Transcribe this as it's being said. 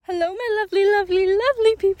Hello, my lovely, lovely,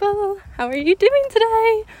 lovely people. How are you doing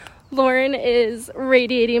today? Lauren is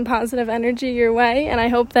radiating positive energy your way, and I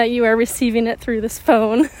hope that you are receiving it through this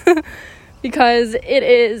phone because it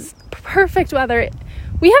is perfect weather.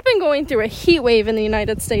 We have been going through a heat wave in the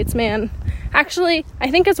United States, man. Actually,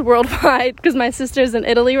 I think it's worldwide because my sister's in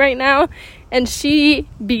Italy right now, and she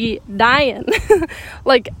be dying.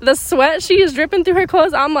 Like, the sweat she is dripping through her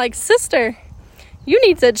clothes, I'm like, sister, you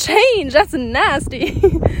need to change. That's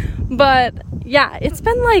nasty. But yeah, it's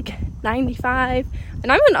been like 95,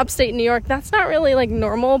 and I'm in upstate New York. That's not really like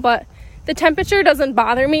normal, but the temperature doesn't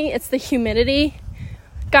bother me. It's the humidity.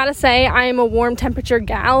 Gotta say, I am a warm temperature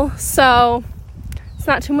gal, so it's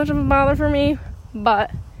not too much of a bother for me,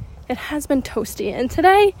 but it has been toasty. And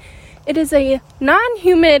today it is a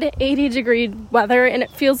non-humid 80-degree weather, and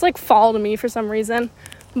it feels like fall to me for some reason.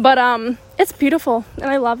 But it's beautiful, and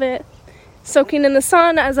I love it. Soaking in the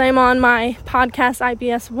sun as I'm on my podcast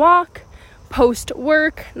IBS walk,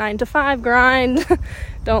 post-work, 9 to 5 grind.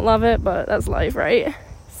 Don't love it, but that's life, right?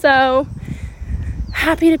 So,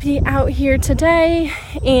 happy to be out here today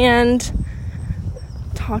and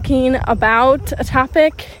talking about a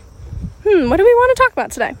topic. What do we want to talk about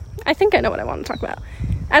today? I think I know what I want to talk about.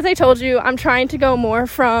 As I told you, I'm trying to go more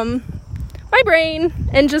from my brain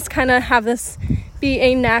and just kind of have this be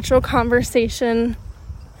a natural conversation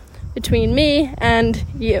between me and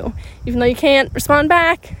you. Even though you can't respond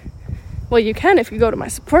back, well, you can if you go to my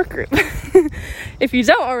support group. If you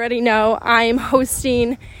don't already know, I'm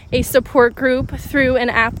hosting a support group through an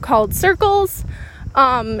app called Circles.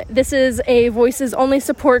 This is a voices only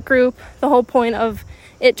support group. The whole point of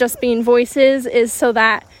it just being voices is so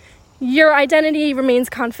that your identity remains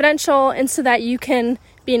confidential and so that you can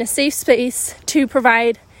be in a safe space to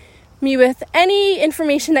provide me with any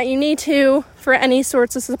information that you need to for any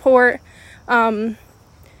sorts of support.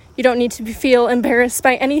 You don't need to feel embarrassed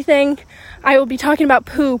by anything. I will be talking about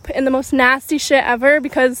poop and the most nasty shit ever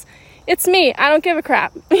because it's me. I don't give a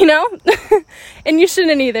crap, you know? And you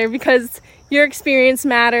shouldn't either because your experience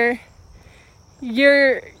matter.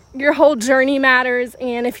 Your whole journey matters,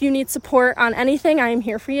 and if you need support on anything, I am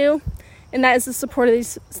here for you. And that is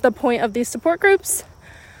the point of these support groups.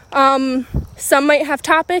 Some might have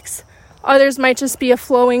topics. Others might just be a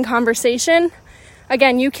flowing conversation.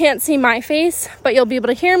 Again, you can't see my face, but you'll be able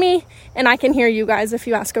to hear me, and I can hear you guys if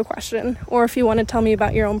you ask a question or if you want to tell me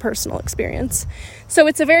about your own personal experience. So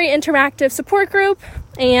it's a very interactive support group,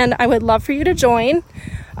 and I would love for you to join.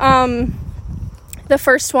 The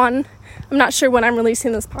first one, I'm not sure when I'm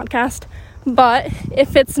releasing this podcast, but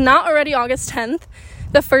if it's not already August 10th,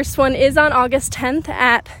 the first one is on August 10th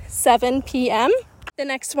at 7 p.m. The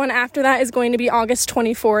next one after that is going to be August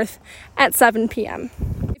 24th at 7 p.m.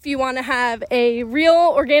 If you want to have a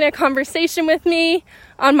real organic conversation with me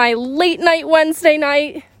on my late night Wednesday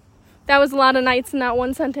night, that was a lot of nights in that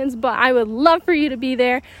one sentence, but I would love for you to be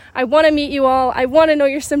there. I want to meet you all. I want to know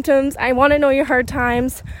your symptoms. I want to know your hard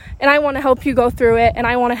times, and I want to help you go through it, and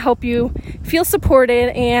I want to help you feel supported,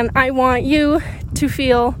 and I want you to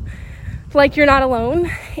feel like you're not alone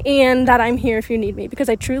and that I'm here if you need me, because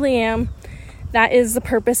I truly am. That is the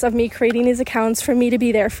purpose of me creating these accounts, for me to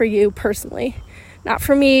be there for you personally. Not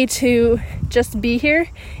for me to just be here.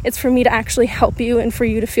 It's for me to actually help you and for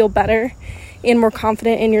you to feel better and more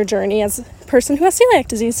confident in your journey as a person who has celiac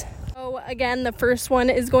disease. So again, the first one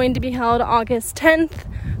is going to be held August 10th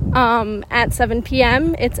at 7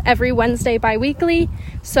 p.m. It's every Wednesday bi-weekly.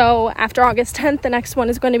 So after August 10th, the next one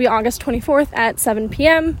is going to be August 24th at 7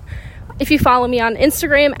 p.m. If you follow me on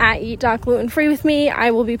Instagram at eat.glutenfree with me,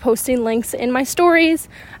 I will be posting links in my stories.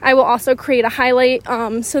 I will also create a highlight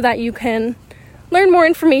so that you can learn more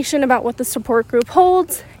information about what the support group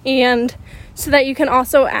holds, and so that you can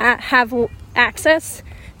also have access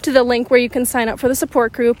to the link where you can sign up for the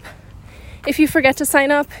support group. If you forget to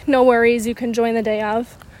sign up, no worries, you can join the day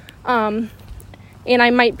of. And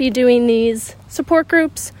I might be doing these support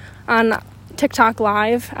groups on TikTok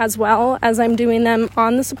live as well as I'm doing them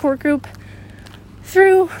on the support group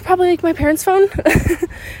through probably like my parents' phone.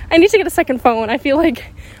 I need to get a second phone. I feel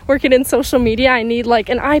like working in social media, I need like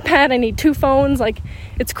an iPad, I need 2 phones. Like,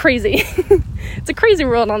 it's crazy. It's a crazy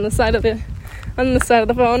world on the side of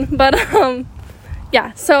the phone. But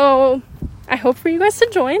yeah, so I hope for you guys to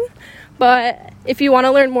join. But if you want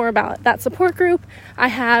to learn more about that support group, I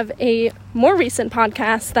have a more recent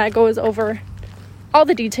podcast that goes over all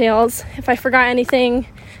the details. If I forgot anything,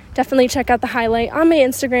 definitely check out the highlight on my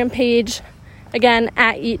Instagram page. Again,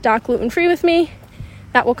 at eat.glutenfree with me.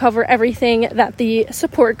 That will cover everything that the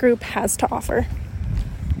support group has to offer.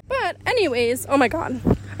 But anyways, oh my god,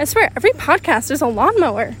 I swear every podcast is a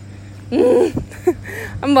lawnmower. I'm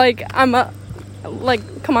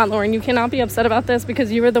like, come on, Lauren, you cannot be upset about this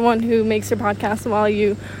because you were the one who makes your podcast while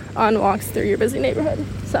you on walks through your busy neighborhood.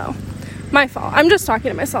 So, my fault. I'm just talking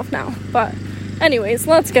to myself now. But anyways,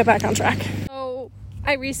 let's get back on track. So,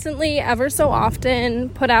 I recently, ever so often,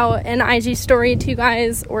 put out an IG story to you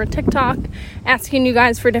guys or TikTok asking you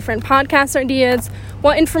guys for different podcast ideas,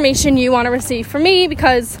 what information you want to receive from me,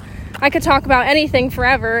 because I could talk about anything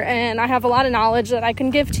forever and I have a lot of knowledge that I can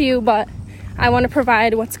give to you, but I want to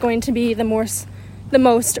provide what's going to be the most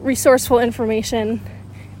resourceful information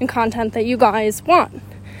and content that you guys want.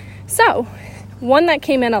 So, one that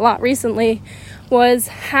came in a lot recently was,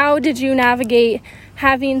 how did you navigate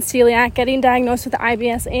having celiac, getting diagnosed with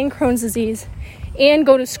IBS and Crohn's disease, and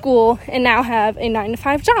go to school and now have a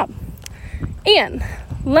 9-to-5 job? And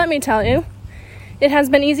let me tell you, it has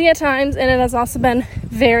been easy at times and it has also been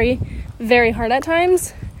very, very hard at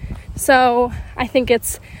times. So I think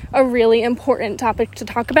it's a really important topic to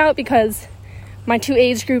talk about because my two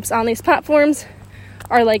age groups on these platforms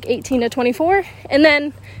are like 18 to 24 and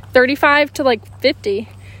then 35 to like 50.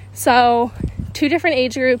 So two different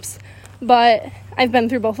age groups, but I've been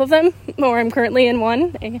through both of them, or I'm currently in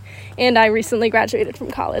one, and I recently graduated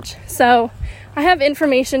from college. So I have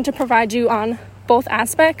information to provide you on both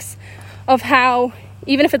aspects of how,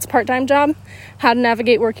 even if it's a part-time job, how to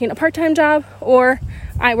navigate working a part-time job, or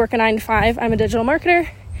I work a 9-to-5. I'm a digital marketer.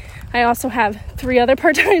 I also have 3 other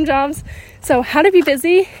part-time jobs. So how to be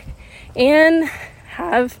busy and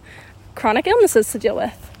have chronic illnesses to deal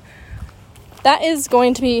with. That is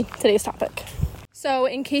going to be today's topic. So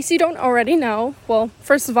in case you don't already know, well,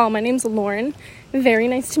 first of all, my name's Lauren. Very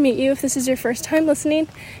nice to meet you if this is your first time listening.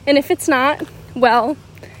 And if it's not, well,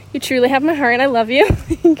 you truly have my heart and I love you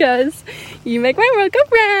because you make my world go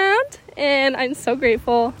round. And I'm so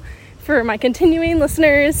grateful for my continuing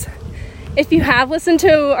listeners. If you have listened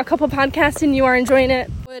to a couple podcasts and you are enjoying it,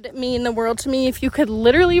 it would mean the world to me if you could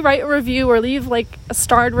literally write a review or leave like a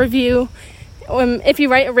starred review. If you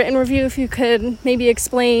write a written review, if you could maybe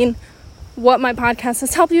explain what my podcast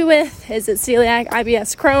has helped you with. Is it celiac,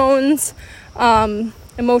 IBS, Crohn's,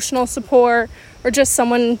 emotional support, or just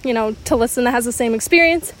someone, to listen that has the same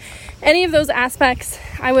experience? Any of those aspects,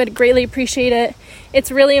 I would greatly appreciate it. It's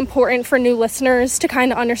really important for new listeners to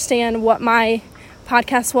kind of understand what my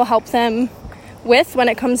podcast will help them with when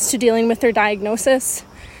it comes to dealing with their diagnosis,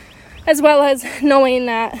 as well as knowing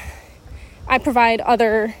that I provide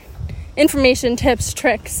other information, tips,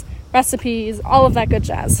 tricks, recipes, all of that good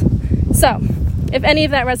jazz. So, if any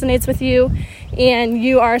of that resonates with you and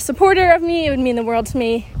you are a supporter of me, it would mean the world to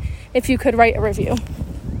me if you could write a review.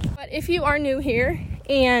 But if you are new here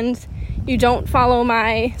and you don't follow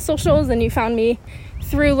my socials and you found me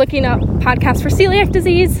through looking up podcasts for celiac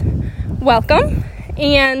disease, welcome.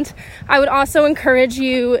 And I would also encourage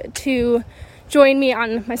you to join me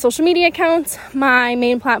on my social media accounts. My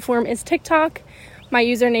main platform is TikTok. My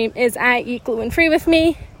username is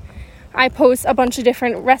 @EatGlutenFreeWithMe. I post a bunch of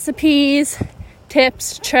different recipes,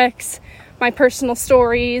 tips, tricks, my personal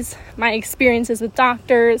stories, my experiences with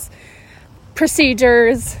doctors,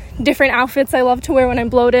 procedures, different outfits I love to wear when I'm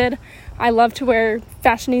bloated. I love to wear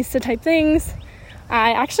fashionista type things.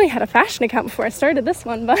 I actually had a fashion account before I started this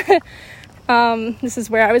one, but this is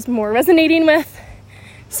where I was more resonating with.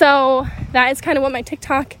 So that is kind of what my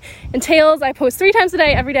TikTok entails. I post 3 times a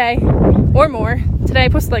day, every day, or more. Today I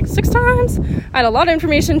posted like 6 times. I had a lot of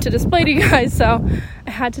information to display to you guys, so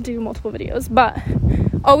I had to do multiple videos, but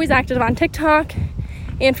always active on TikTok.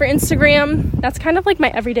 And for Instagram, that's kind of like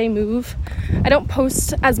my everyday move. I don't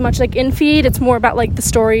post as much like in feed. It's more about like the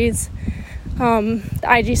stories, the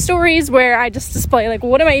IG stories, where I just display like,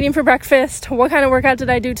 what am I eating for breakfast? What kind of workout did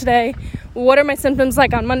I do today? What are my symptoms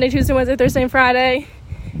like on Monday, Tuesday, Wednesday, Thursday, and Friday?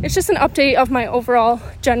 It's just an update of my overall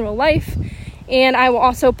general life. And I will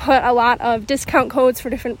also put a lot of discount codes for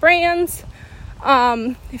different brands.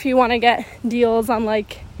 If you want to get deals on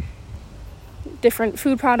like different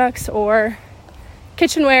food products or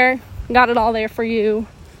kitchenware, got it all there for you.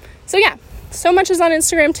 So yeah, so much is on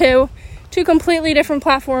Instagram too. 2 completely different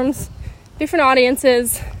platforms, different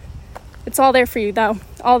audiences. It's all there for you though.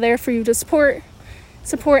 All there for you to support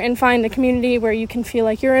and find a community where you can feel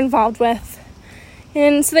like you're involved with.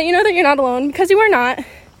 And so that you know that you're not alone, because you are not.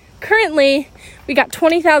 Currently, we got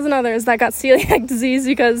 20,000 others that got celiac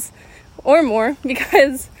disease or more,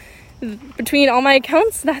 because between all my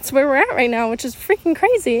accounts, that's where we're at right now, which is freaking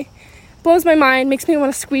crazy. Blows my mind, makes me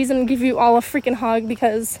want to squeeze and give you all a freaking hug,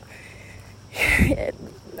 because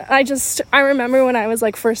I remember when I was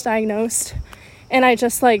like first diagnosed, and I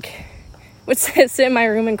just like would sit in my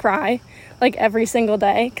room and cry like every single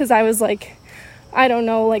day, because I was like, I don't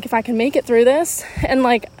know like if I can make it through this, and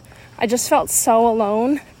like I just felt so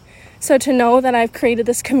alone. So to know that I've created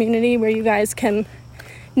this community where you guys can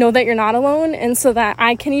know that you're not alone, and so that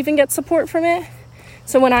I can even get support from it.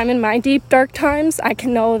 So when I'm in my deep, dark times, I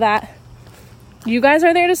can know that you guys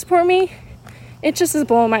are there to support me. It just is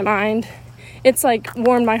blowing my mind. It's like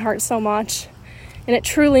warmed my heart so much, and it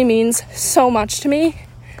truly means so much to me.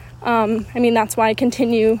 That's why I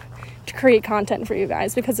continue to create content for you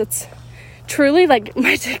guys, because it's truly like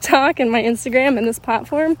my TikTok and my Instagram and this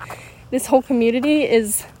platform, this whole community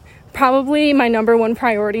is probably my number one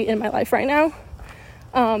priority in my life right now.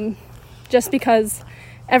 Just because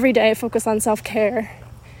every day I focus on self-care,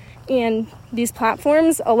 and these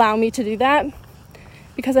platforms allow me to do that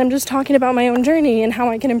because I'm just talking about my own journey and how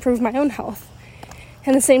I can improve my own health.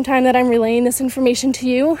 And at the same time that I'm relaying this information to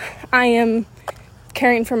you, I am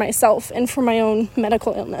caring for myself and for my own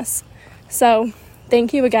medical illness. So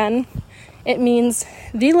thank you again. It means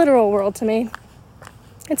the literal world to me.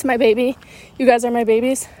 It's my baby. You guys are my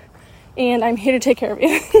babies, and I'm here to take care of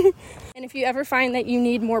you. And if you ever find that you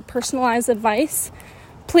need more personalized advice,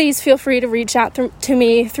 please feel free to reach out to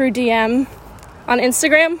me through DM on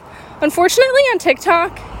Instagram. Unfortunately, on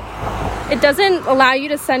TikTok, it doesn't allow you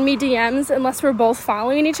to send me DMs unless we're both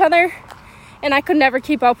following each other. And I could never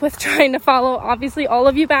keep up with trying to follow, obviously, all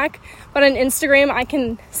of you back. But on Instagram, I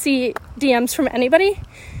can see DMs from anybody.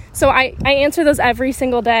 So I answer those every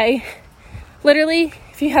single day. Literally,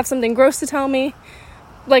 if you have something gross to tell me,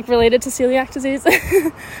 like related to celiac disease,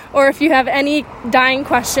 or if you have any dying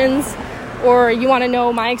questions, or you want to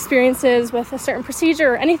know my experiences with a certain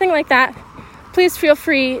procedure or anything like that, please feel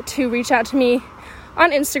free to reach out to me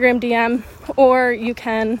on Instagram DM, or you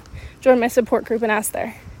can join my support group and ask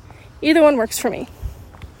there. Either one works for me.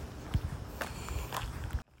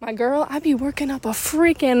 My girl, I be working up a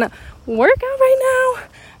freaking workout right now.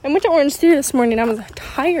 I went to Orange Theory this morning. I was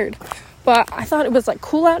tired, but I thought it was like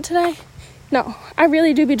cool out today. No, I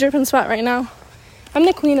really do be dripping sweat right now. I'm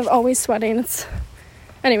the queen of always sweating.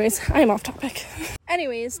 Anyways, I am off topic.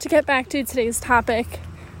 Anyways, to get back to today's topic,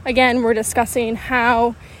 again, we're discussing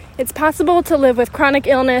how it's possible to live with chronic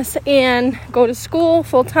illness and go to school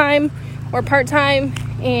full-time or part-time,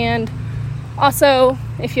 and also,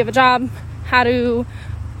 if you have a job, how to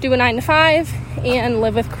do a 9-to-5 and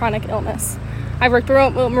live with chronic illness. I've worked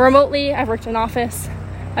remotely, I've worked in office,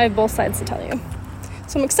 I have both sides to tell you.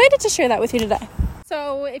 So I'm excited to share that with you today.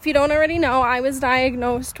 So if you don't already know, I was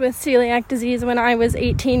diagnosed with celiac disease when I was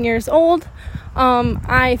 18 years old.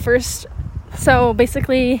 So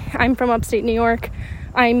basically, I'm from upstate New York.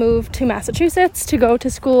 I moved to Massachusetts to go to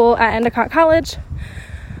school at Endicott College.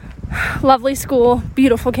 Lovely school,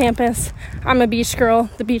 beautiful campus. I'm a beach girl.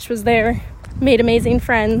 The beach was there. Made amazing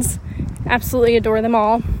friends. Absolutely adore them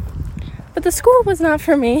all. But the school was not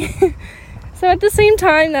for me. So at the same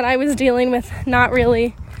time that I was dealing with not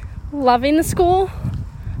really loving the school,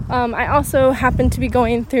 I also happened to be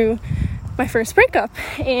going through my first breakup,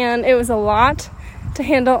 and it was a lot to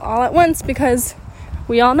handle all at once because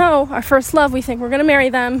we all know our first love, we think we're going to marry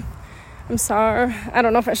them. I'm sorry, I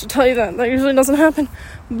don't know if I should tell you that. That usually doesn't happen.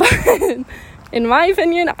 But in my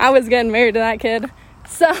opinion, I was getting married to that kid.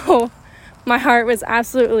 So my heart was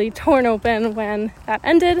absolutely torn open when that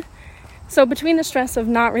ended. So between the stress of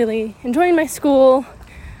not really enjoying my school,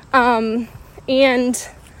 and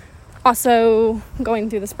also going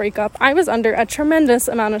through this breakup, I was under a tremendous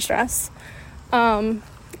amount of stress.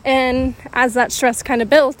 And as that stress kind of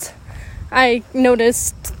built, I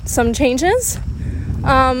noticed some changes.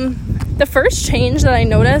 The first change that I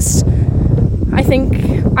noticed,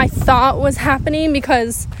 I thought was happening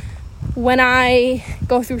because when I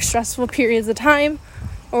go through stressful periods of time,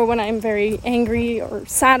 or when I'm very angry or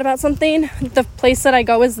sad about something, the place that I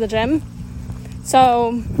go is the gym.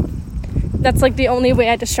 So that's like the only way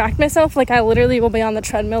I distract myself. Like I literally will be on the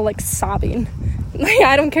treadmill like sobbing. Like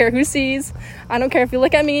I don't care who sees. I don't care if you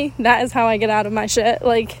look at me. That is how I get out of my shit.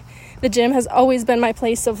 Like the gym has always been my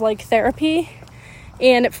place of like therapy,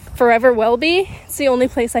 and it forever will be. It's the only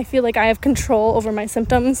place I feel like I have control over my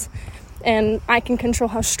symptoms, and I can control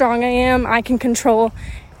how strong I am. I can control,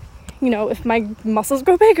 if my muscles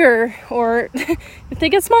grow bigger or if they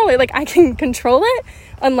get smaller, like I can control it.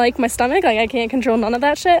 Unlike my stomach, like I can't control none of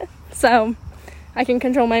that shit. So I can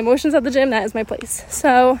control my emotions at the gym. That is my place.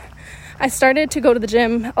 So I started to go to the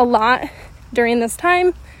gym a lot during this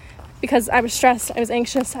time because I was stressed, I was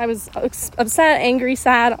anxious, I was upset, angry,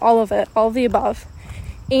 sad, all of it, all of the above.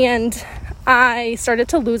 And I started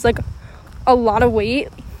to lose like a lot of weight.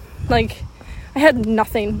 Like I had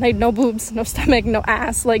nothing, like no boobs, no stomach, no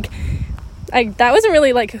ass. Like that wasn't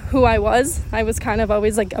really like who I was. I was kind of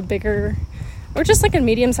always like a bigger, or just like a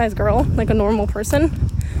medium-sized girl, like a normal person.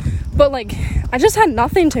 But like I just had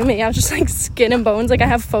nothing to me. I was just like skin and bones. Like I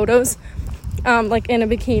have photos like in a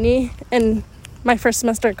bikini in my first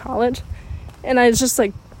semester of college, and I was just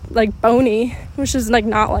like bony, which is like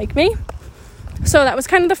not like me. So that was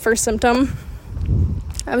kind of the first symptom.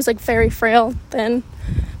 I was like very frail, thin,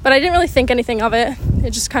 but I didn't really think anything of it.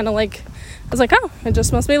 It just kind of like, I was like, oh, it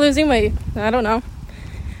just must be losing weight. I don't know.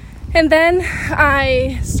 And then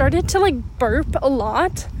I started to like burp a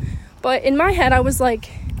lot, but in my head I was like,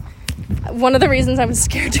 one of the reasons I was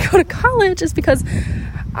scared to go to college is because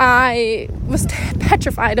I was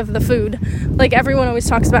petrified of the food. Like everyone always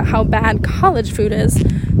talks about how bad college food is.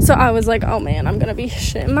 So I was like, oh man, I'm gonna be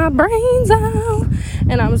shitting my brains out.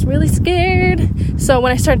 And I was really scared. So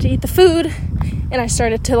when I started to eat the food and I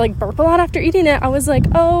started to like burp a lot after eating it, I was like,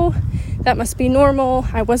 oh, that must be normal.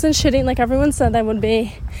 I wasn't shitting like everyone said I would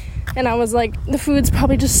be. And I was like, the food's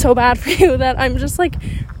probably just so bad for you that I'm just like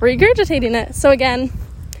regurgitating it. So again,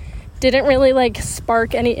 didn't really like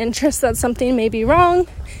spark any interest that something may be wrong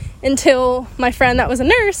until my friend that was a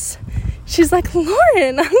nurse, she's like,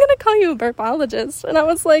 Lauren, I'm gonna call you a burpologist. And I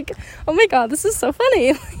was like, oh my god, this is so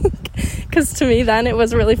funny. Because to me then it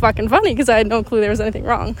was really fucking funny because I had no clue there was anything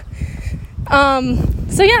wrong.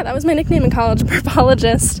 So yeah, that was my nickname in college,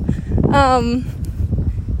 burpologist.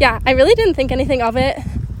 Yeah, I really didn't think anything of it.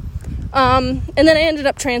 And then I ended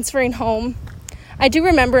up transferring home. I do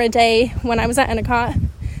remember a day when I was at Endicott,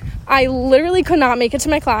 I literally could not make it to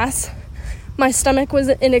my class. My stomach was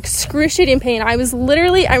in excruciating pain. I was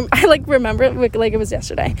literally, I like remember it like it was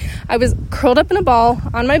yesterday. I was curled up in a ball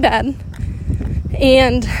on my bed,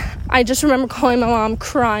 and I just remember calling my mom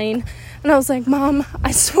crying. And I was like, Mom,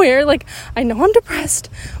 I swear, like, I know I'm depressed,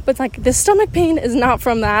 but like this stomach pain is not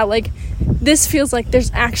from that. Like, this feels like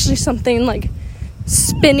there's actually something like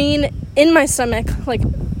spinning in my stomach, like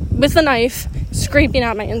with a knife, scraping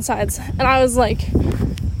out my insides. And I was like,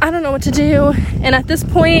 I don't know what to do. And at this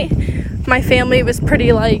point, my family was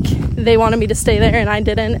pretty like, they wanted me to stay there and I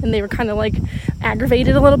didn't. And they were kind of like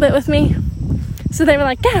aggravated a little bit with me. So they were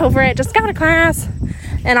like, get over it, just go to class.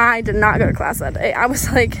 And I did not go to class that day. I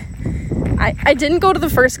was like, I didn't go to the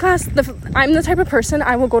first class. I'm the type of person,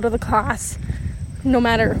 I will go to the class no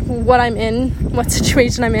matter what I'm in, what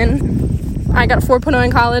situation I'm in. I got a 4.0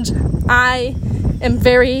 in college. I am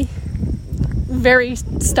very, very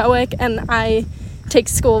stoic, and I take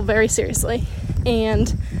school very seriously.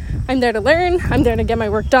 And I'm there to learn. I'm there to get my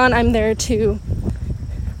work done. I'm there to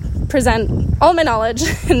present all my knowledge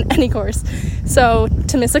in any course. So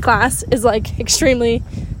to miss a class is like extremely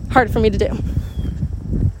hard for me to do.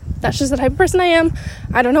 That's just the type of person I am.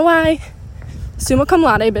 I don't know why. Summa cum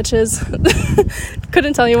laude, bitches.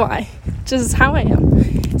 Couldn't tell you why. Just how I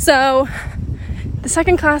am. So the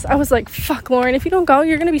second class, I was like, fuck, Lauren, if you don't go,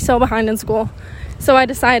 you're going to be so behind in school. So I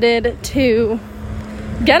decided to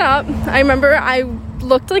get up. I remember I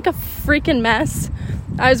looked like a freaking mess.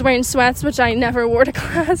 I was wearing sweats, which I never wore to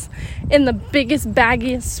class, in the biggest,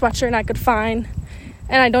 baggiest sweatshirt I could find.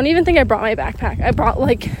 And I don't even think I brought my backpack. I brought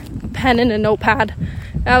like a pen and a notepad.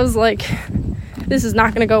 I was like, this is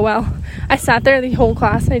not going to go well. I sat there the whole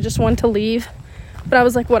class and I just wanted to leave. But I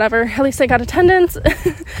was like, whatever, at least I got attendance.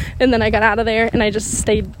 And then I got out of there and I just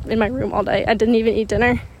stayed in my room all day. I didn't even eat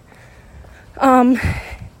dinner.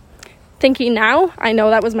 Thinking now, I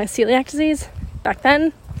know that was my celiac disease. Back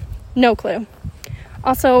then, no clue.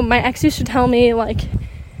 Also, my ex used to tell me, like,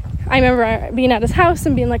 I remember being at his house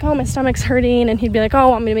and being like, oh, my stomach's hurting. And he'd be like, oh,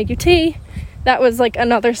 want me to make you tea? That was like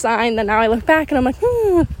another sign that now I look back and I'm like,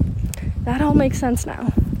 that all makes sense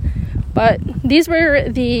now. But these were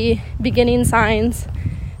the beginning signs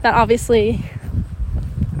that obviously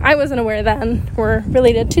I wasn't aware then were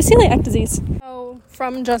related to celiac disease. So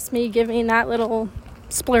from just me giving that little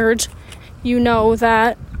splurge, you know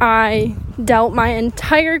that I dealt my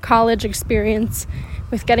entire college experience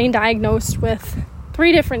with getting diagnosed with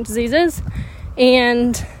 3 different diseases,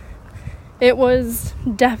 and it was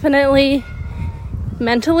definitely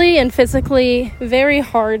mentally and physically very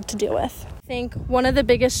hard to deal with. I think one of the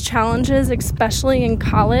biggest challenges, especially in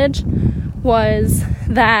college, was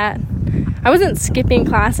that I wasn't skipping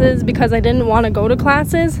classes because I didn't want to go to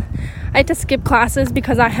classes. I had to skip classes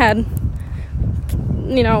because I had,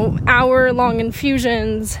 hour-long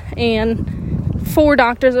infusions and 4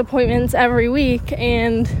 doctor's appointments every week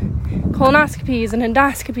and colonoscopies and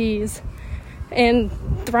endoscopies and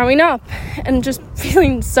throwing up and just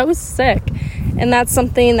feeling so sick. And that's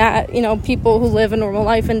something that, people who live a normal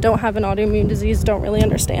life and don't have an autoimmune disease don't really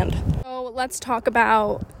understand. So let's talk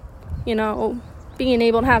about, being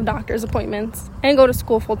able to have doctor's appointments and go to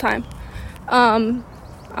school full time.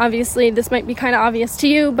 Obviously, this might be kind of obvious to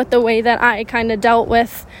you, but the way that I kind of dealt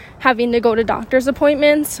with having to go to doctor's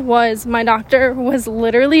appointments was my doctor was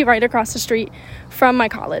literally right across the street from my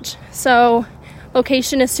college. So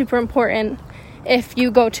location is super important. If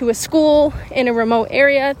you go to a school in a remote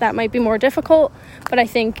area, that might be more difficult, but I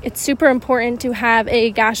think it's super important to have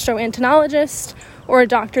a gastroenterologist or a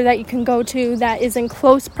doctor that you can go to that is in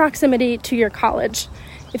close proximity to your college.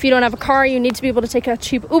 If you don't have a car, you need to be able to take a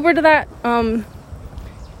cheap Uber to that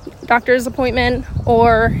doctor's appointment,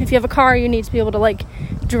 or if you have a car, you need to be able to like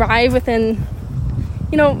drive within,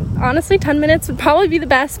 honestly 10 minutes would probably be the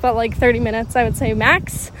best, but like 30 minutes I would say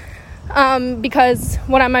max. Because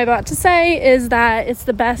what I'm about to say is that it's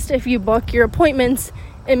the best if you book your appointments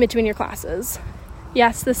in between your classes.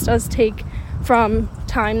 Yes, this does take from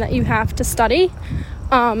time that you have to study.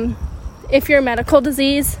 If your medical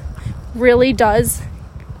disease really does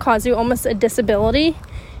cause you almost a disability,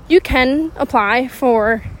 you can apply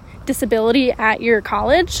for disability at your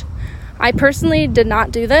college. I personally did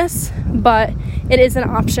not do this, but it is an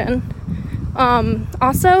option.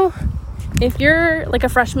 Also, if you're like a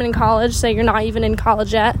freshman in college, say you're not even in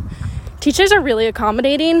college yet, teachers are really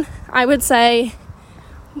accommodating. I would say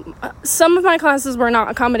some of my classes were not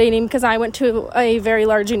accommodating because I went to a very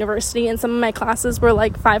large university and some of my classes were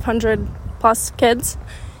like 500 plus kids.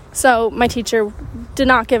 So my teacher did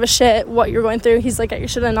not give a shit what you're going through. He's like, get your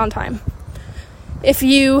shit in on time. If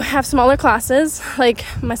you have smaller classes, like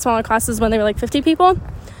my smaller classes when they were like 50 people,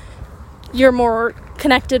 you're more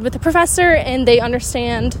connected with the professor and they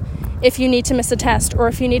understand if you need to miss a test or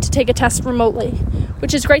if you need to take a test remotely,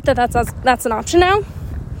 which is great that that's an option now.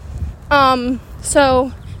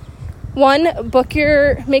 So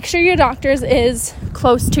make sure your doctor's is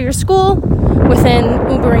close to your school, within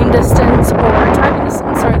Ubering distance or driving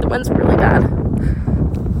distance. Sorry, the wind's really bad.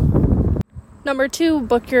 Number 2,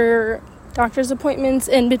 book your doctor's appointments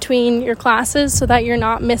in between your classes so that you're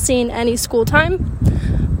not missing any school time.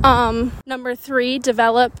 Number 3,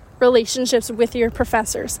 develop relationships with your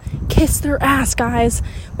professors. Kiss their ass, guys.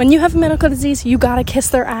 When you have a medical disease, you gotta kiss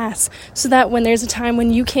their ass so that when there's a time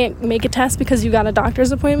when you can't make a test because you got a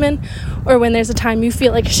doctor's appointment, or when there's a time you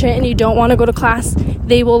feel like shit and you don't want to go to class,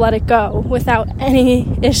 they will let it go without any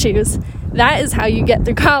issues. That is how you get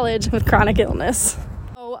through college with chronic illness.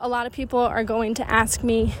 So a lot of people are going to ask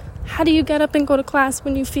me, how do you get up and go to class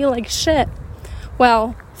when you feel like shit?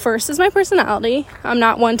 Well, first is my personality. I'm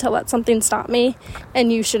not one to let something stop me,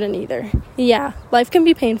 and you shouldn't either. Yeah, life can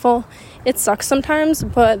be painful. It sucks sometimes,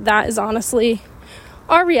 but that is honestly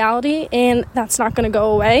our reality, and that's not going to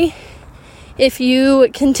go away. If you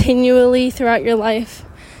continually throughout your life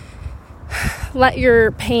let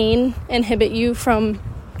your pain inhibit you from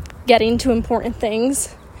getting to important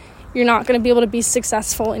things, you're not going to be able to be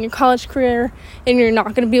successful in your college career, and you're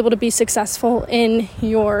not going to be able to be successful in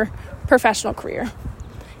your professional career.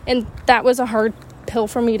 And that was a hard pill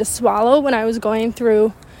for me to swallow when I was going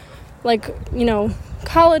through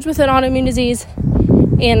college with an autoimmune disease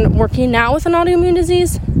and working now with an autoimmune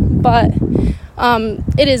disease, but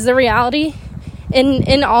it is the reality.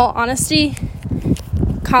 In all honesty,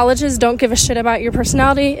 colleges don't give a shit about your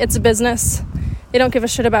personality. It's a business. They don't give a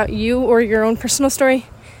shit about you or your own personal story.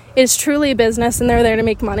 It is truly a business, and they're there to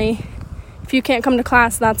make money. If you can't come to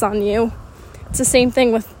class, that's on you. It's the same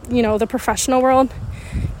thing with, the professional world.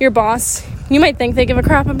 Your boss, you might think they give a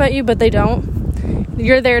crap about you, but they don't.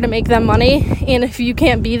 You're there to make them money, and if you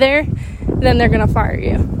can't be there, then they're going to fire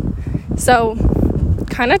you. So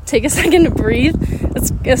kind of take a second to breathe.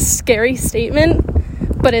 It's a scary statement,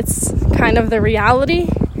 but it's kind of the reality.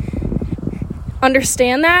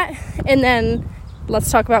 Understand that, and then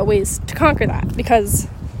let's talk about ways to conquer that, because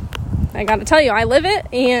I got to tell you, I live it,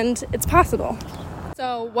 and it's possible.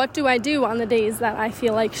 So what do I do on the days that I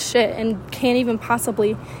feel like shit and can't even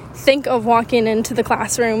possibly think of walking into the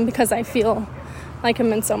classroom because I feel like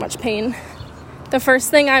I'm in so much pain? The first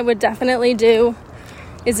thing I would definitely do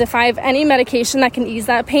is, if I have any medication that can ease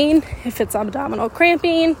that pain, if it's abdominal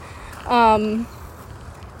cramping,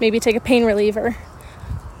 maybe take a pain reliever.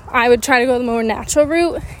 I would try to go the more natural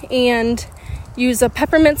route and use a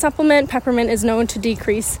peppermint supplement. Peppermint is known to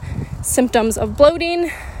decrease symptoms of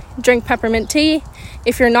bloating. Drink peppermint tea.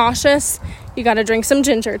 If you're nauseous, you got to drink some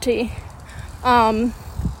ginger tea.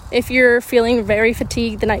 If you're feeling very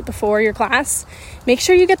fatigued the night before your class, make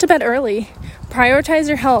sure you get to bed early. Prioritize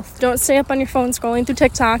your health. Don't stay up on your phone scrolling through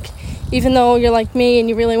TikTok, even though you're like me and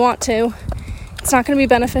you really want to. It's not going to be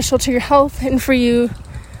beneficial to your health and for you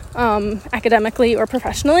academically or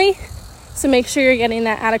professionally. So make sure you're getting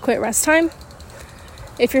that adequate rest time.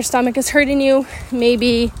 If your stomach is hurting you,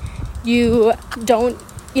 maybe you don't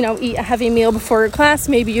eat a heavy meal before your class.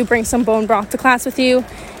 Maybe you bring some bone broth to class with you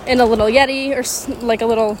in a little Yeti or like a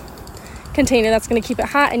little container that's going to keep it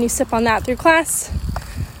hot, and you sip on that through class.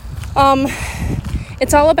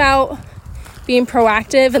 It's all about being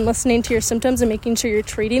proactive and listening to your symptoms and making sure you're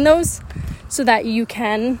treating those so that you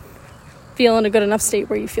can feel in a good enough state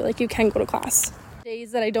where you feel like you can go to class.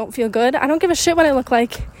 Days that I don't feel good, I don't give a shit what I look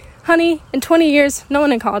like. Honey, in 20 years, no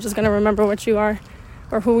one in college is going to remember what you are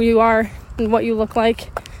or who you are and what you look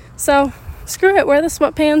like. So screw it, wear the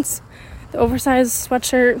sweatpants, the oversized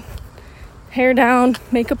sweatshirt, hair down,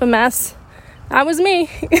 makeup a mess. That was me.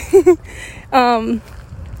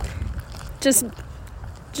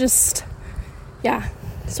 Yeah,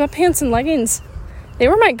 sweatpants and leggings, they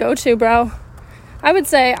were my go-to, bro. I would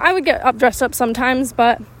say I would get dressed up sometimes,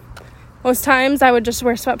 but most times I would just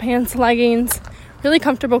wear sweatpants, leggings, really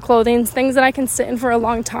comfortable clothing, things that I can sit in for a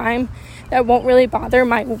long time that won't really bother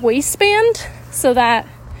my waistband, so that,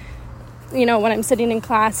 you know, when I'm sitting in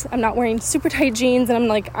class, I'm not wearing super tight jeans and I'm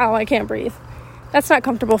like, oh, I can't breathe. That's not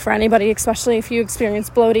comfortable for anybody, especially if you experience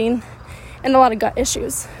bloating and a lot of gut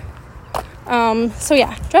issues. So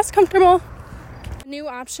yeah, dress comfortable. New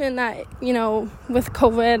option that, you know, with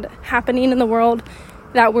COVID happening in the world,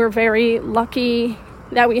 that we're very lucky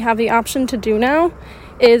that we have the option to do now,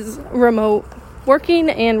 is remote working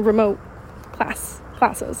and remote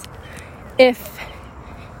classes. If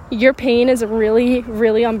your pain is really,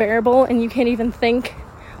 really unbearable and you can't even think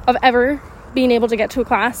of ever being able to get to a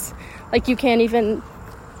class, like you can't even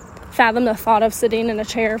fathom the thought of sitting in a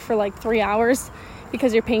chair for like 3 hours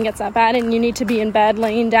because your pain gets that bad and you need to be in bed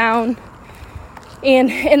laying down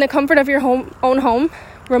and in the comfort of your own home,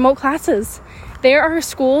 remote classes. There are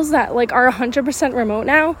schools that like are 100% remote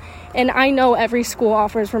now, and I know every school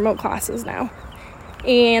offers remote classes now.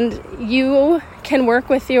 And you can work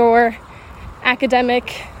with your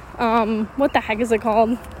academic, what the heck is it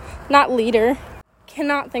called? Not leader.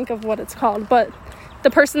 Cannot think of what it's called, but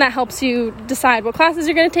the person that helps you decide what classes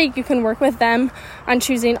you're going to take, you can work with them on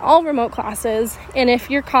choosing all remote classes. And if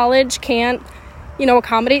your college can't, you know,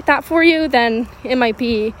 accommodate that for you, then it might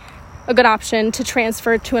be a good option to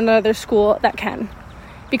transfer to another school that can.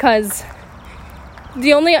 Because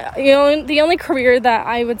the only career that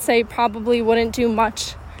I would say probably wouldn't do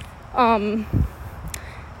much,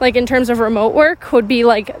 like in terms of remote work, would be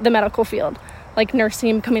like the medical field, like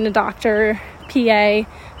nursing, becoming a doctor, PA,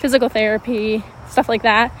 physical therapy, stuff like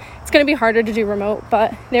that. It's going to be harder to do remote,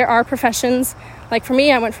 but there are professions, like for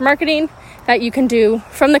me, I went for marketing, that you can do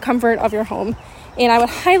from the comfort of your home. And I would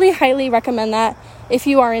highly, highly recommend that if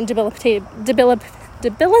you are in debilitating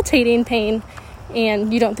pain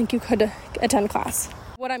and you don't think you could attend class.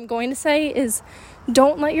 What I'm going to say is,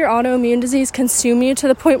 don't let your autoimmune disease consume you to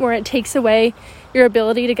the point where it takes away your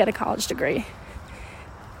ability to get a college degree.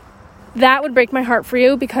 That would break my heart for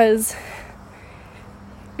you, because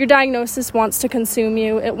your diagnosis wants to consume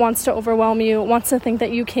you. It wants to overwhelm you. It wants to think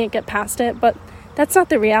that you can't get past it, but that's not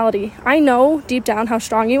the reality. I know deep down how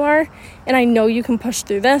strong you are, and I know you can push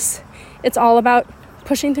through this. It's all about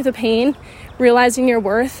pushing through the pain, realizing your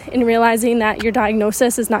worth, and realizing that your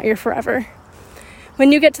diagnosis is not your forever.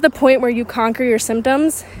 When you get to the point where you conquer your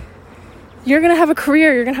symptoms, you're going to have a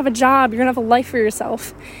career, you're going to have a job, you're going to have a life for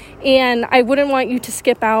yourself. And I wouldn't want you to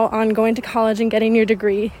skip out on going to college and getting your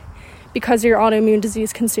degree because your autoimmune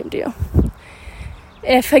disease consumed you.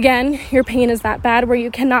 If, again, your pain is that bad where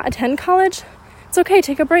you cannot attend college, it's okay,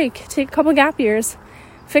 take a break, take a couple gap years,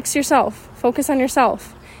 fix yourself, focus on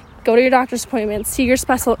yourself, go to your doctor's appointment, see your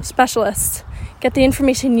specialist, get the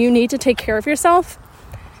information you need to take care of yourself,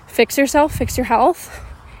 fix your health,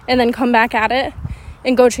 and then come back at it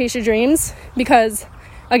and go chase your dreams, because,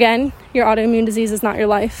 again, your autoimmune disease is not your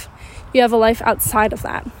life. You have a life outside of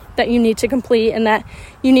that you need to complete and that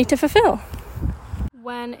you need to fulfill.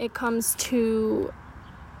 When it comes to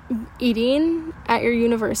eating at your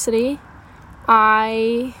university,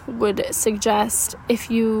 I would suggest,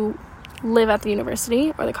 if you live at the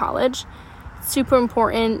university or the college, it's super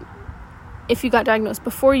important, if you got diagnosed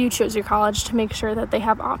before you chose your college, to make sure that they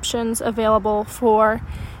have options available for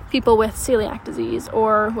people with celiac disease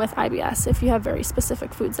or with IBS, if you have very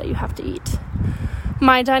specific foods that you have to eat.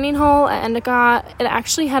 My dining hall at Endicott, it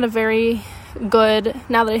actually had a very good,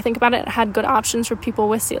 now that I think about it, it had good options for people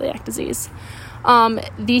with celiac disease.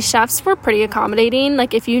 The chefs were pretty accommodating.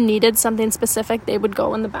 Like, if you needed something specific, they would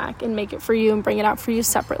go in the back and make it for you and bring it out for you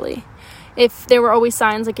separately. If there were always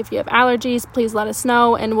signs, like, if you have allergies, please let us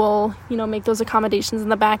know, and we'll, make those accommodations in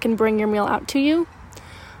the back and bring your meal out to you.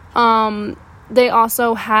 They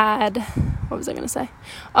also had, what was I going to say?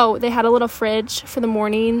 Oh, they had a little fridge for the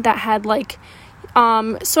morning that had,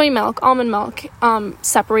 soy milk, almond milk,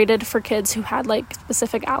 separated for kids who had,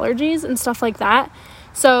 specific allergies and stuff like that.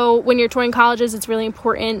 So when you're touring colleges, it's really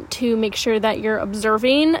important to make sure that you're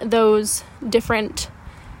observing those different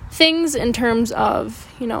things in terms of,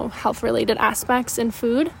 health related aspects in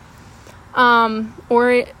food,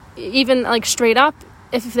 or even like straight up,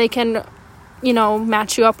 if they can,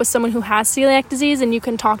 match you up with someone who has celiac disease and you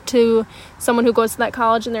can talk to someone who goes to that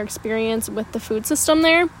college and their experience with the food system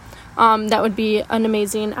there, that would be an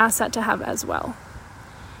amazing asset to have as well.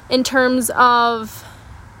 In terms of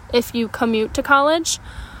if you commute to college,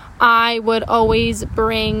 I would always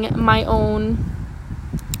bring my own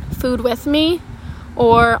food with me,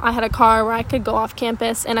 or I had a car where I could go off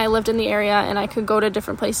campus and I lived in the area and I could go to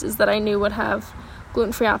different places that I knew would have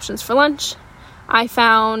gluten-free options for lunch. I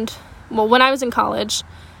found, when I was in college,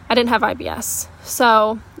 I didn't have IBS,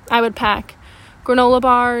 so I would pack granola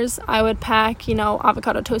bars, I would pack,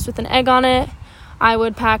 avocado toast with an egg on it, I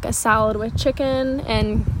would pack a salad with chicken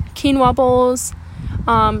and quinoa bowls,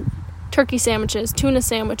 turkey sandwiches, tuna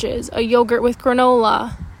sandwiches, a yogurt with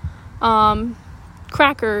granola,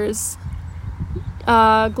 crackers,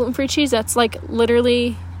 gluten-free Cheez-Its, like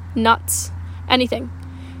literally nuts, anything.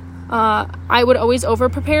 I would always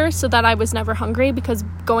over-prepare so that I was never hungry, because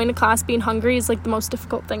going to class being hungry is like the most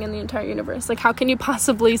difficult thing in the entire universe. Like, how can you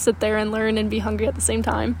possibly sit there and learn and be hungry at the same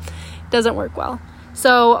time? It doesn't work well.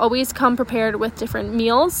 So always come prepared with different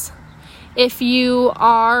meals. If you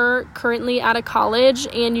are currently at a college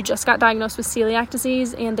and you just got diagnosed with celiac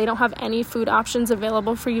disease and they don't have any food options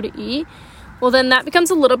available for you to eat, well, then that becomes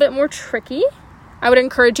a little bit more tricky. I would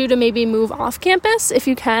encourage you to maybe move off campus if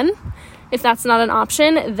you can. If that's not an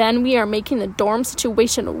option, then we are making the dorm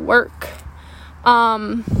situation work.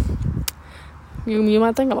 You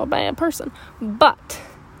might think I'm a bad person, but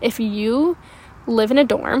if you live in a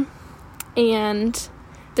dorm and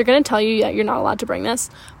they're going to tell you that you're not allowed to bring this,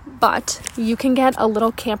 but you can get a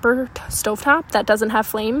little camper stovetop that doesn't have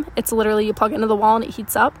flame. It's literally, you plug it into the wall and it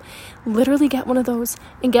heats up. Literally get one of those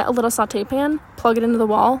and get a little saute pan, plug it into the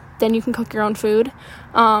wall. Then you can cook your own food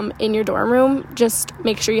in your dorm room. Just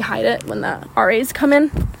make sure you hide it when the RAs come in.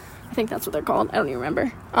 I think that's what they're called. I don't even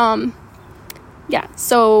remember.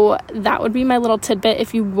 So that would be my little tidbit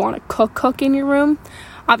if you want to cook in your room.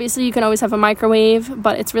 Obviously, you can always have a microwave,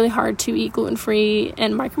 but it's really hard to eat gluten-free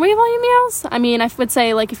and microwave all your meals. I mean, I would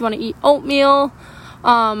say, like, if you want to eat oatmeal,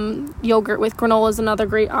 yogurt with granola is another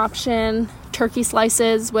great option. Turkey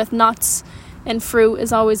slices with nuts and fruit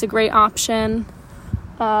is always a great option.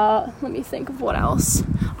 Let me think of what else.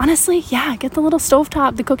 Honestly, get the little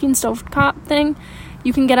stovetop, the cooking stovetop thing.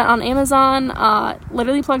 You can get it on Amazon.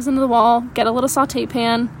 Literally plugs into the wall. Get a little saute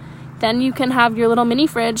pan. Then you can have your little mini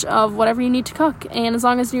fridge of whatever you need to cook. And as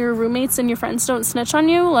long as your roommates and your friends don't snitch on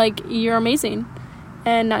you, like, you're amazing.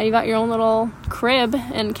 And now you got your own little crib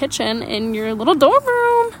and kitchen in your little dorm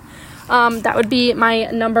room. That would be my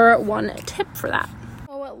number one tip for that.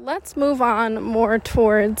 Well, let's move on more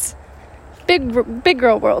towards big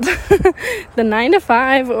girl world. The 9 to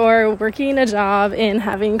 5 or working a job and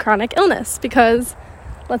having chronic illness. Because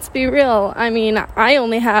let's be real. I mean, I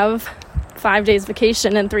only have 5 days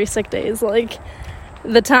vacation and 3 sick days. Like,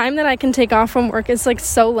 the time that I can take off from work is like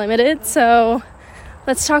so limited. So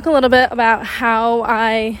let's talk a little bit about how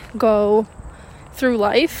I go through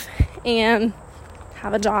life and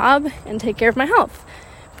have a job and take care of my health.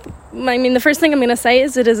 I mean, the first thing I'm going to say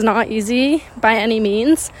is it is not easy by any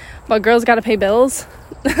means, but girls got to pay bills.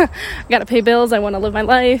 I got to pay bills. I want to live my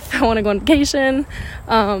life. I want to go on vacation.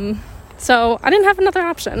 So I didn't have another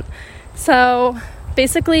option. So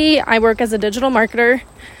basically, I work as a digital marketer,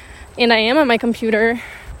 and I am on my computer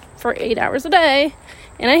for 8 hours a day,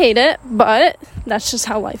 and I hate it, but that's just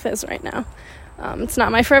how life is right now. It's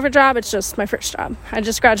not my forever job, it's just my first job. I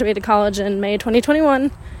just graduated college in May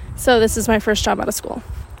 2021, so this is my first job out of school.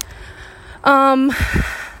 When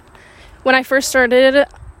I first started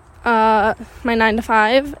my 9 to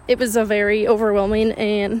 5, it was a very overwhelming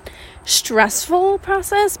and stressful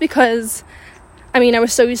process because, I mean, I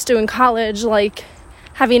was so used to in college, like,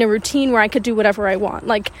 having a routine where I could do whatever I want.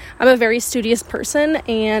 Like, I'm a very studious person,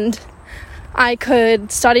 and I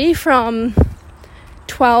could study from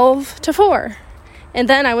 12 to 4. And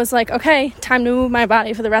then I was like, okay, time to move my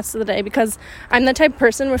body for the rest of the day, because I'm the type of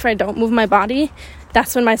person where if I don't move my body,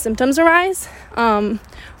 that's when my symptoms arise. Or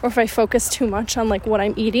if I focus too much on, like, what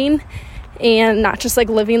I'm eating and not just, like,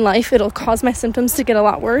 living life, it'll cause my symptoms to get a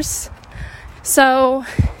lot worse. So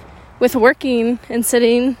with working and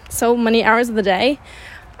sitting so many hours of the day,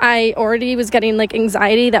 I already was getting, like,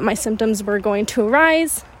 anxiety that my symptoms were going to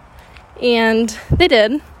arise, and they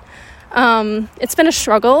did. It's been a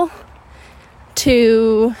struggle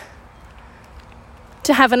to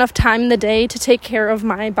have enough time in the day to take care of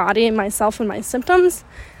my body and myself and my symptoms.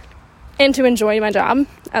 and to enjoy my job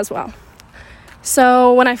as well.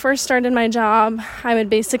 So when I first started my job, I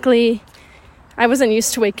wasn't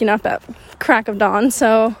used to waking up at crack of dawn,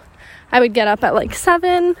 so I would get up at like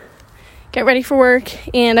 7, get ready for work,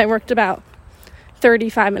 and I worked about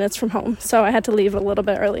 35 minutes from home, so I had to leave a little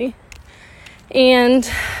bit early. And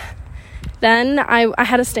then I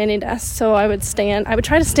had a standing desk, so I would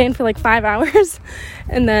try to stand for like 5 hours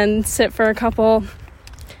and then sit for a couple,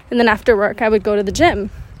 and then after work I would go to the gym.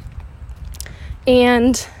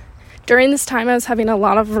 And during this time I was having a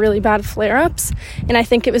lot of really bad flare-ups, and I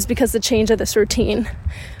think it was because of the change of this routine.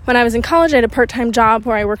 When I was in college, I had a part-time job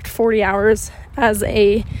where I worked 40 hours as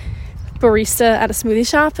a barista at a smoothie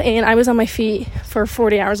shop, and I was on my feet for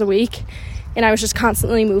 40 hours a week, and I was just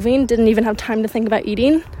constantly moving, didn't even have time to think about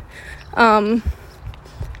eating. Oddly,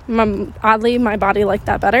 my body liked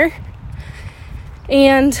that better.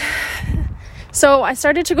 And so I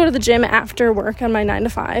started to go to the gym after work on my 9 to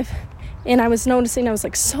 5, and I was noticing I was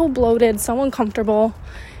like so bloated, so uncomfortable,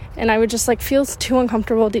 and I would just like feel too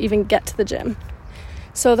uncomfortable to even get to the gym.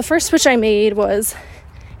 So the first switch I made was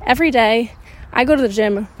every day I go to the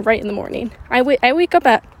gym right in the morning. I wake up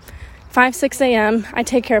at 5-6 a.m. I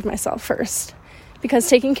take care of myself first, because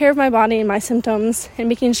taking care of my body and my symptoms and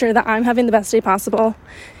making sure that I'm having the best day possible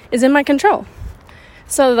is in my control.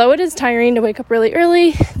 So though it is tiring to wake up really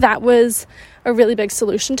early, that was a really big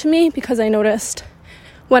solution to me, because I noticed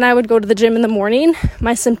when I would go to the gym in the morning,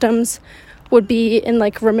 my symptoms would be in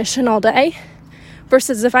like remission all day,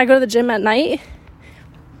 versus if I go to the gym at night,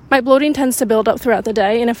 my bloating tends to build up throughout the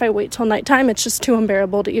day, and if I wait till nighttime, it's just too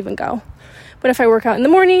unbearable to even go. But if I work out in the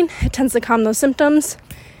morning, it tends to calm those symptoms,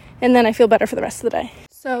 and then I feel better for the rest of the day.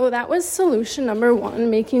 So that was solution number 1,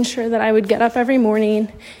 making sure that I would get up every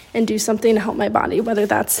morning and do something to help my body, whether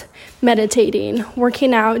that's meditating,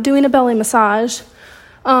 working out, doing a belly massage,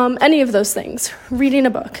 any of those things, reading a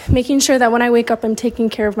book, making sure that when I wake up, I'm taking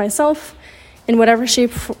care of myself in whatever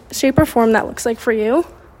shape or form that looks like for you.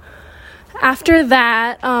 After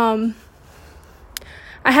that, I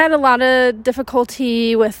had a lot of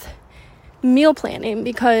difficulty with meal planning,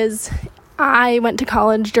 because I went to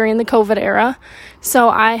college during the COVID era, so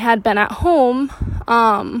I had been at home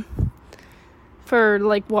for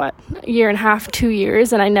like a year and a half, 2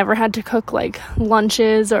 years, and I never had to cook like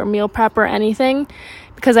lunches or meal prep or anything,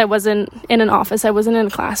 because I wasn't in an office, I wasn't in a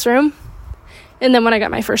classroom. And then when I got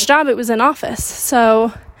my first job, it was in office.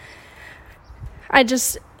 So I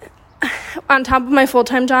just, on top of my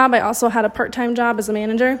full-time job, I also had a part-time job as a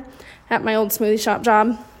manager at my old smoothie shop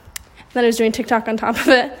job. Then I was doing TikTok on top of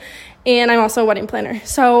it, and I'm also a wedding planner.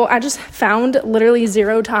 So I just found literally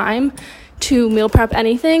zero time to meal prep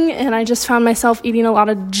anything, and I just found myself eating a lot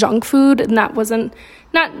of junk food, and that wasn't,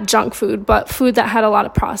 not junk food, but food that had a lot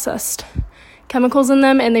of processed chemicals in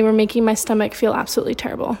them, and they were making my stomach feel absolutely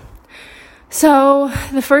terrible. So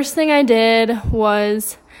the first thing I did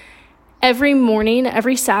was every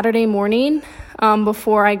Saturday morning,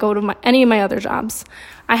 before I go to any of my other jobs,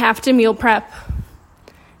 I have to meal prep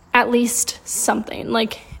at least something.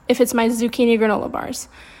 Like if it's my zucchini granola bars,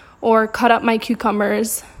 or cut up my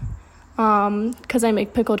cucumbers, because I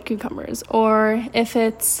make pickled cucumbers, or if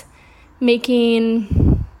it's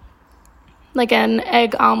making like an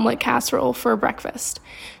egg omelet casserole for breakfast.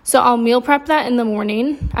 So I'll meal prep that in the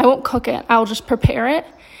morning. I won't cook it. I'll just prepare it,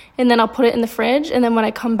 and then I'll put it in the fridge. And then when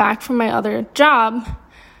I come back from my other job,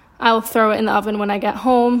 I'll throw it in the oven when I get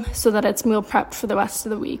home, so that it's meal prepped for the rest of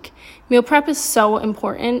the week. Meal prep is so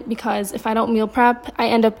important, because if I don't meal prep, I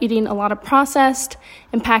end up eating a lot of processed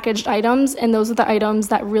and packaged items, and those are the items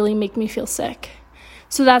that really make me feel sick.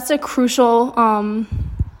 So that's a crucial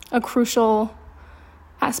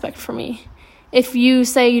aspect for me. If you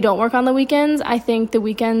say you don't work on the weekends, I think the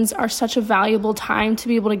weekends are such a valuable time to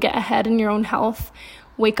be able to get ahead in your own health.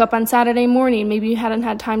 Wake up on Saturday morning. Maybe you hadn't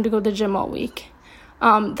had time to go to the gym all week.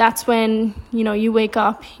 That's when, you wake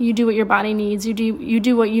up, you do what your body needs, you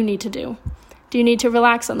do what you need to do. Do you need to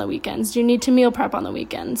relax on the weekends? Do you need to meal prep on the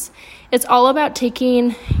weekends? It's all about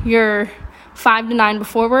taking your 5 to 9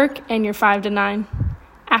 before work and your 5 to 9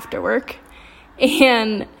 after work,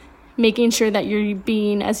 and making sure that you're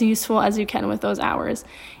being as useful as you can with those hours.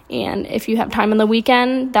 And if you have time on the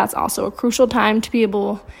weekend, that's also a crucial time to be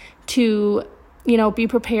able to, be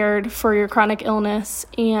prepared for your chronic illness,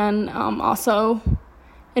 and also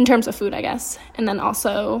in terms of food, I guess. And then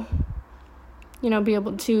also, be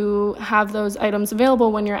able to have those items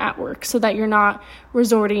available when you're at work, so that you're not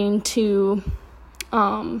resorting to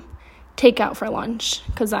takeout for lunch,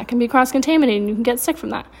 because that can be cross-contaminated and you can get sick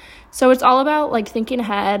from that. So it's all about thinking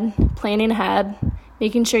ahead, planning ahead,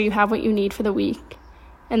 making sure you have what you need for the week,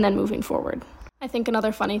 and then moving forward. I think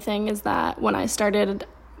another funny thing is that when I started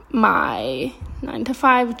my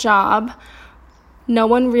 9-to-5 job, no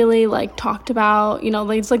one really like talked about,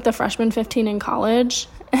 it's like the freshman 15 in college.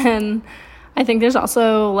 And I think there's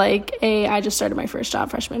also like I just started my first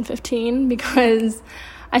job freshman 15 because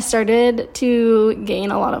I started to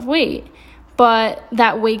gain a lot of weight. But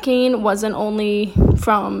that weight gain wasn't only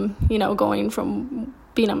from, going from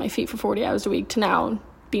being on my feet for 40 hours a week to now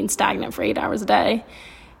being stagnant for 8 hours a day.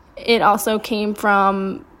 It also came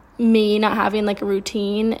from me not having like a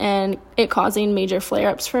routine and it causing major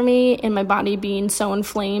flare-ups for me and my body being so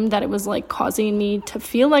inflamed that it was like causing me to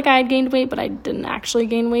feel like I had gained weight, but I didn't actually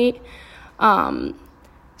gain weight.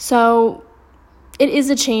 So it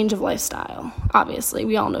is a change of lifestyle, obviously.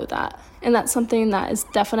 We all know that. And that's something that is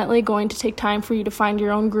definitely going to take time for you to find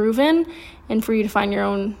your own groove in and for you to find your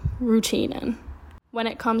own routine in. When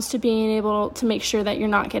it comes to being able to make sure that you're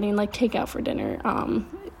not getting like takeout for dinner,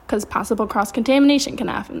 because possible cross-contamination can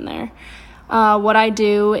happen there. What I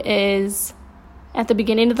do is at the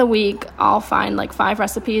beginning of the week, I'll find like 5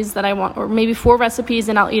 recipes that I want, or maybe 4 recipes,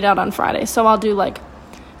 and I'll eat out on Friday. So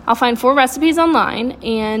I'll find 4 recipes online,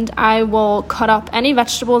 and I will cut up any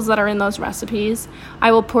vegetables that are in those recipes.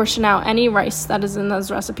 I will portion out any rice that is in those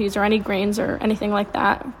recipes or any grains or anything like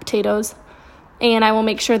that, potatoes. And I will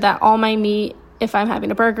make sure that all my meat, if I'm having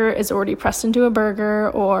a burger, is already pressed into a burger,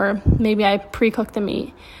 or maybe I pre-cook the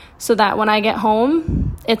meat so that when I get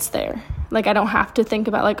home, it's there. Like I don't have to think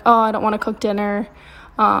about like, oh, I don't want to cook dinner.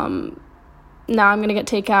 Now I'm going to get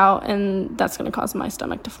takeout and that's going to cause my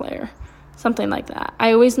stomach to flare. Something like that.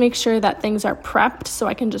 I always make sure that things are prepped so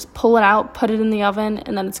I can just pull it out, put it in the oven,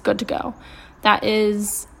 and then it's good to go.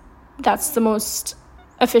 That's the most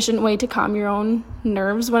efficient way to calm your own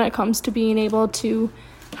nerves when it comes to being able to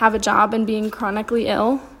have a job and being chronically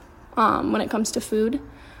ill when it comes to food,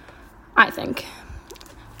 I think.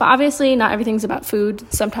 But obviously not everything's about food.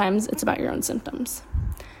 Sometimes it's about your own symptoms.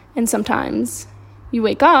 And sometimes you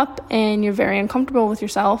wake up and you're very uncomfortable with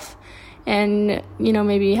yourself and,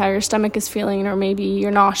 maybe how your stomach is feeling, or maybe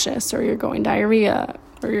you're nauseous, or you're going diarrhea,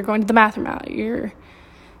 or you're going to the bathroom out. I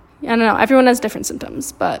don't know, everyone has different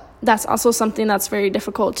symptoms, but that's also something that's very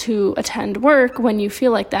difficult to attend work when you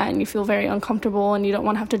feel like that and you feel very uncomfortable and you don't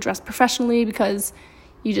want to have to dress professionally because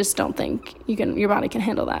you just don't think your body can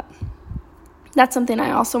handle that. That's something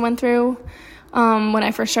I also went through when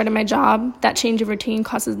I first started my job. That change of routine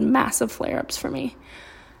causes massive flare-ups for me.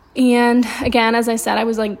 And again, as I said,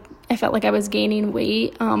 I felt like I was gaining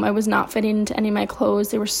weight. I was not fitting into any of my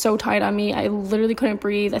clothes. They were so tight on me. I literally couldn't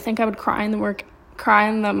breathe. I think I would cry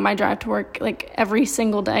on my drive to work like every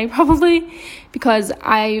single day probably because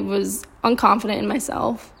I was unconfident in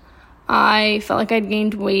myself. I felt like I'd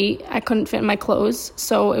gained weight. I couldn't fit in my clothes,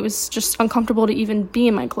 so it was just uncomfortable to even be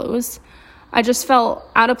in my clothes. I just felt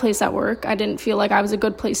out of place at work. I didn't feel like I was a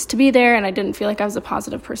good place to be there, and I didn't feel like I was a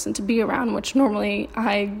positive person to be around, which normally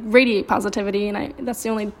I radiate positivity, and that's the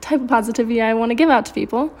only type of positivity I want to give out to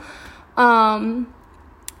people. And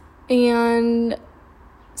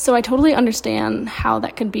so I totally understand how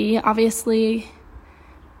that could be. Obviously,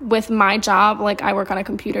 with my job, like I work on a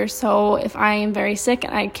computer, so if I am very sick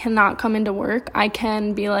and I cannot come into work, I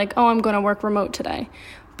can be like, oh, I'm going to work remote today.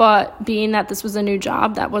 But being that this was a new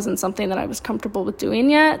job, that wasn't something that I was comfortable with doing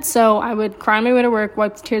yet. So I would cry my way to work,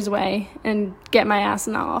 wipe the tears away, and get my ass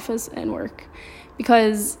in the office and work.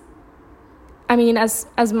 Because, I mean,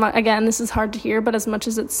 again, this is hard to hear, but as much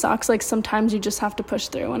as it sucks, like sometimes you just have to push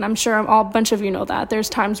through. And I'm sure a bunch of you know that. There's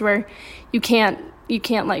times where you can't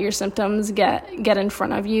let your symptoms get in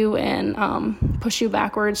front of you and push you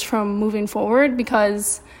backwards from moving forward,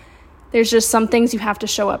 because there's just some things you have to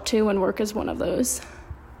show up to, and work is one of those.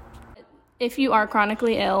 If you are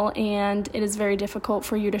chronically ill and it is very difficult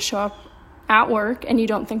for you to show up at work and you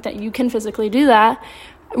don't think that you can physically do that,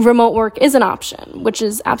 remote work is an option, which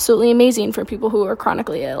is absolutely amazing for people who are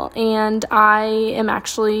chronically ill. And I am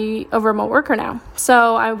actually a remote worker now.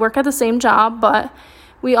 So I work at the same job, but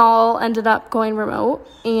we all ended up going remote,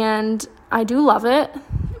 and I do love it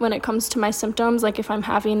when it comes to my symptoms. Like if I'm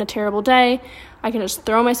having a terrible day, I can just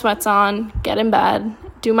throw my sweats on, get in bed,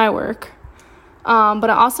 do my work. But it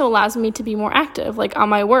also allows me to be more active. Like on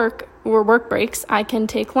my work breaks, I can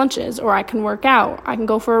take lunches, or I can work out, I can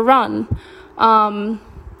go for a run. And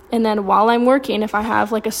then while I'm working, if I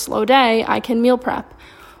have like a slow day, I can meal prep,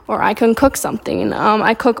 or I can cook something.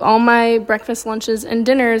 I cook all my breakfast, lunches, and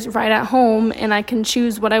dinners right at home, and I can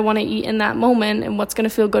choose what I want to eat in that moment and what's going to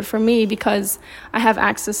feel good for me, because I have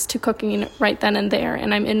access to cooking right then and there,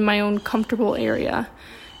 and I'm in my own comfortable area.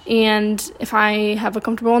 And if I have a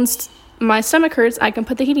comfortable my stomach hurts, I can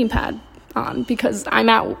put the heating pad on because I'm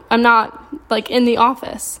not like in the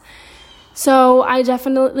office. So I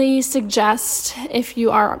definitely suggest, if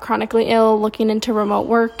you are chronically ill, looking into remote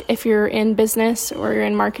work. If you're in business or you're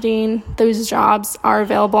in marketing, those jobs are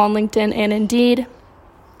available on LinkedIn and Indeed.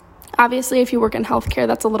 Obviously, if you work in healthcare,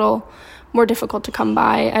 that's a little more difficult to come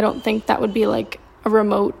by. I don't think that would be like a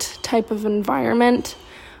remote type of environment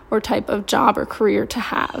or type of job or career to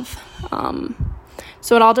have.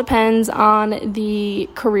 So it all depends on the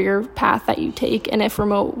career path that you take and if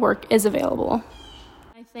remote work is available.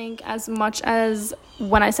 I think as much as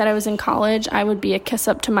when I said I was in college, I would be a kiss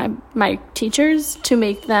up to my teachers to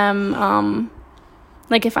make them,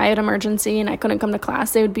 like if I had an emergency and I couldn't come to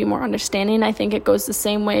class, they would be more understanding. I think it goes the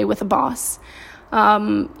same way with a boss.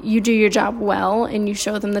 You do your job well and you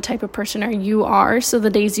show them the type of person you are. So the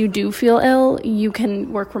days you do feel ill, you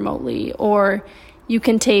can work remotely, or you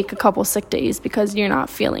can take a couple sick days because you're not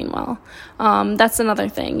feeling well. That's another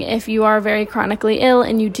thing. If you are very chronically ill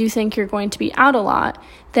and you do think you're going to be out a lot,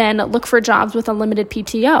 then look for jobs with unlimited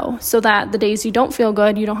PTO so that the days you don't feel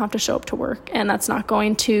good, you don't have to show up to work. And that's not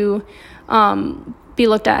going to be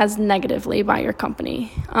looked at as negatively by your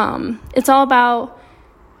company. It's all about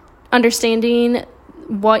understanding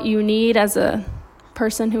what you need as a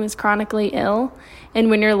person who is chronically ill. And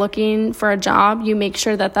when you're looking for a job, you make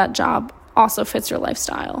sure that that job also fits your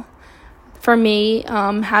lifestyle. For me,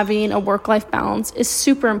 having a work-life balance is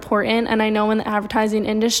super important. And I know in the advertising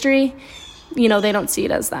industry, they don't see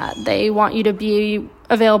it as that. They want you to be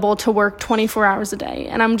available to work 24 hours a day.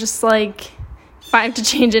 And I'm just like, if I have to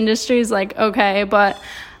change industries, like, okay, but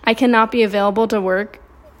I cannot be available to work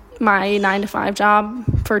my 9-to-5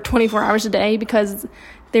 job for 24 hours a day because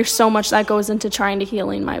there's so much that goes into trying to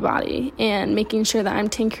healing my body and making sure that I'm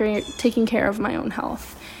taking care of my own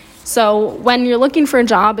health. So when you're looking for a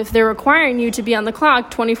job, if they're requiring you to be on the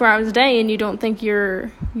clock 24 hours a day and you don't think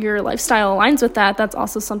your lifestyle aligns with that, that's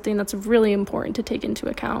also something that's really important to take into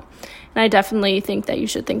account. And I definitely think that you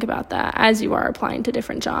should think about that as you are applying to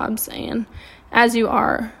different jobs and as you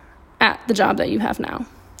are at the job that you have now.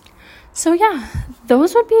 So yeah,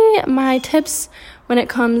 those would be my tips when it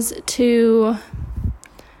comes to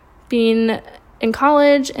being in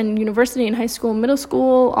college and university and high school, middle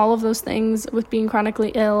school, all of those things with being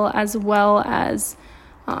chronically ill, as well as,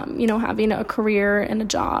 having a career and a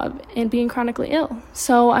job and being chronically ill.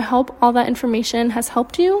 So I hope all that information has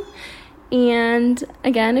helped you. And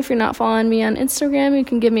again, if you're not following me on Instagram, you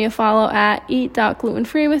can give me a follow at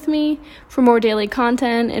eat.glutenfree with me for more daily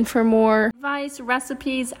content and for more advice,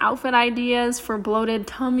 recipes, outfit ideas for bloated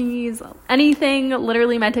tummies, anything.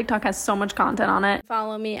 Literally, my TikTok has so much content on it.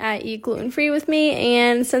 Follow me at eat gluten-free with me.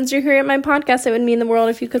 And since you're here at my podcast, it would mean the world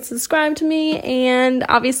if you could subscribe to me and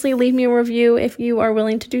obviously leave me a review if you are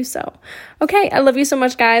willing to do so. Okay, I love you so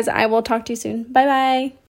much, guys. I will talk to you soon. Bye-bye.